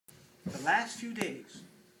The last few days,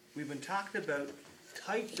 we've been talking about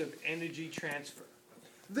types of energy transfer.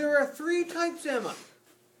 There are 3 types, Emma.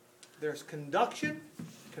 There's conduction,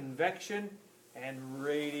 convection, and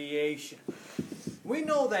radiation. We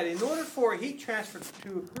know that in order for heat transfer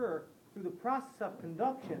to occur through the process of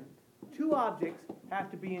conduction, 2 objects have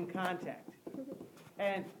to be in contact.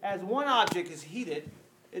 And as one object is heated,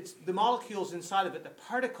 it's the molecules inside of it, the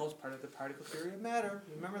particles, part of the particle theory of matter,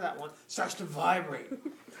 remember that one, starts to vibrate.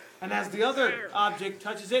 And as the other object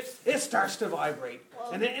touches it, it starts to vibrate.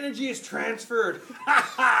 And the energy is transferred.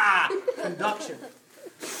 Ha ha! Conduction.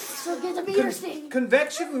 So get the beer sting.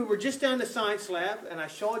 Convection, we were just down the science lab, and I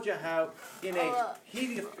showed you how in a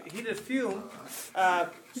heated fume,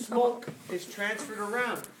 smoke is transferred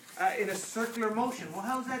around in a circular motion. Well,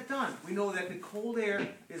 how's that done? We know that the cold air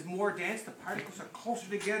is more dense, the particles are closer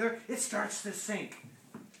together, it starts to sink.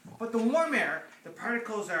 But the warm air, the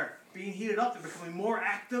particles are being heated up, they're becoming more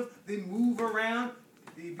active, they move around,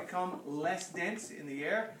 they become less dense in the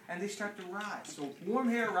air, and they start to rise. So warm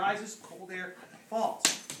air rises, cold air falls.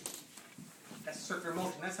 That's circular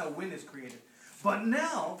motion. That's how wind is created. But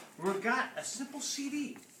now, we've got a simple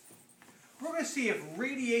CD. We're going to see if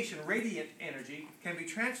radiant energy, can be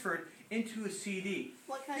transferred into a CD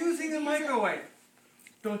using the microwave.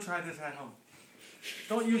 Don't try this at home.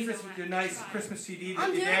 Don't use this with your nice Christmas CD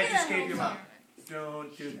that your dad just gave your mom.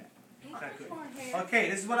 Don't do that. Not good. Okay,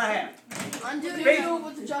 this is what I have. I'm doing it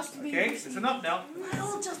with the Justin Bieber. Okay, it's enough now.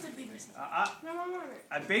 Justin Bieber.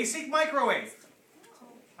 A basic microwave.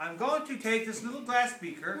 I'm going to take this little glass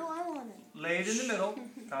beaker, lay it in the middle.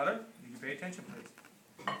 Tyler, you can pay attention, please.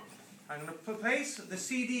 I'm going to place the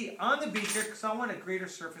CD on the beaker because I want a greater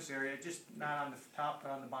surface area, just not on the top,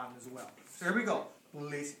 but on the bottom as well. So here we go.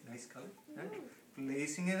 Place, nice color. Right?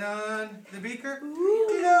 Placing it on the beaker.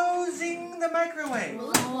 Closing the microwave.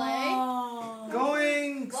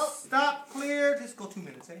 Going, stop, clear. Just go 2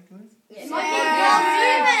 minutes, eh? 2 minutes? It might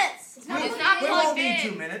need 2 minutes. It's not plugged in.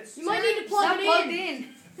 2 minutes. You might need to plug it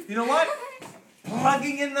in. You know what?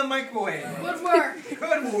 Plugging in the microwave. Good work.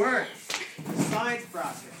 Good work. Science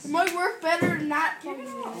process. It might work better than not plugging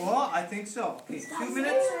in. Well, I think so. Okay, 2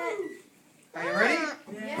 minutes. Are you ready?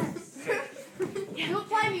 Yes. Okay. Don't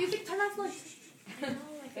play music. Turn off lights.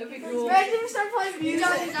 That'd be cool. Imagine if we start playing music.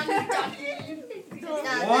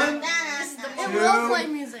 1, It will play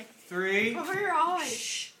music. 3. Cover your eyes.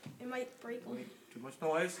 Shh. It might break them. Too much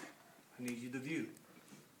noise. I need you to view.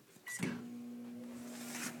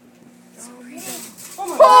 Oh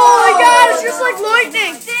my god, it's just like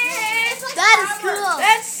lightning. That is cool.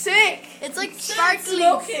 That's sick. It's like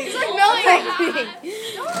sparkling. It's like melting.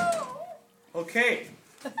 Okay.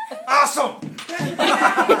 Awesome.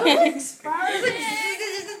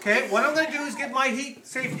 Okay, what I'm going to do is get my heat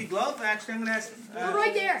safety glove. Actually, I'm going to ask...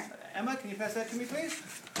 right there. Emma, can you pass that to me, please?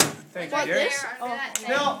 Thank What, you, dear. this?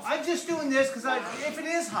 Now, I'm just doing this because if it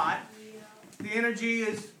is hot, the energy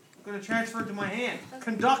is going to transfer to my hand.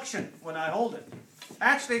 Conduction, when I hold it.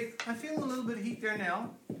 Actually, I'm feeling a little bit of heat there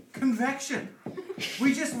now. Convection.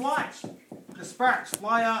 We just watched the sparks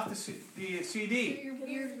fly off the CD. Your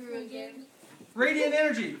beard grew again. Radiant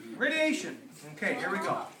energy. Radiation. Okay, here we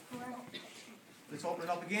go. Let's open it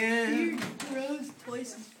up again. Grows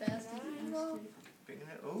twice as fast as it used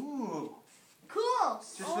to. Ooh. Cool.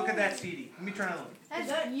 Just look at that CD. Let me turn it on.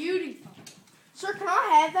 That's beautiful. Sir, can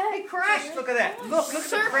I have that? Hey, crack. Just look at that. Look at the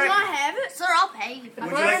Sir, crack. can I have it? Sir, I'll pay you. Would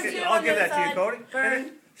you like to? I'll give that to you, Cody. And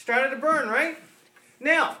it started to burn, right?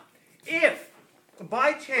 Now, if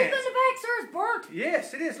by chance... Look in the back, sir. It's burnt.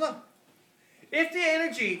 Yes, it is. Look. If the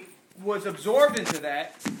energy was absorbed into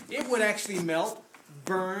that, it would actually melt,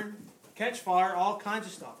 burn, catch fire, all kinds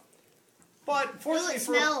of stuff. But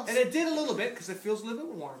fortunately, and it did a little bit because it feels a little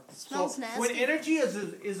bit warm. Smells so nasty. when energy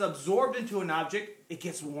is absorbed into an object, it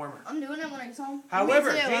gets warmer. I'm doing it when I get home.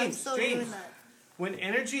 However, Me too. I'm James, still doing that. when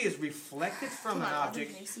energy is reflected from an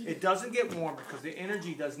object, it doesn't get warmer because the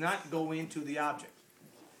energy does not go into the object.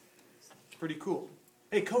 It's pretty cool.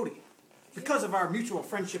 Hey, Cody, because of our mutual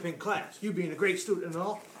friendship in class, you being a great student and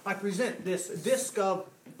all, I present this disc of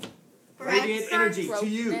radiant energy to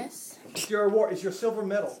you. It's your award. It's your silver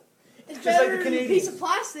medal. It's just better like the than a Canadian. piece of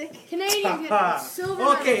plastic. Canadian silver.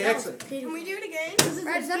 Okay, excellent. Can we do it again? Because it's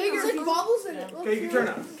bigger. There's like bubbles in it. Okay, you can turn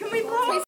it on. Can we blow?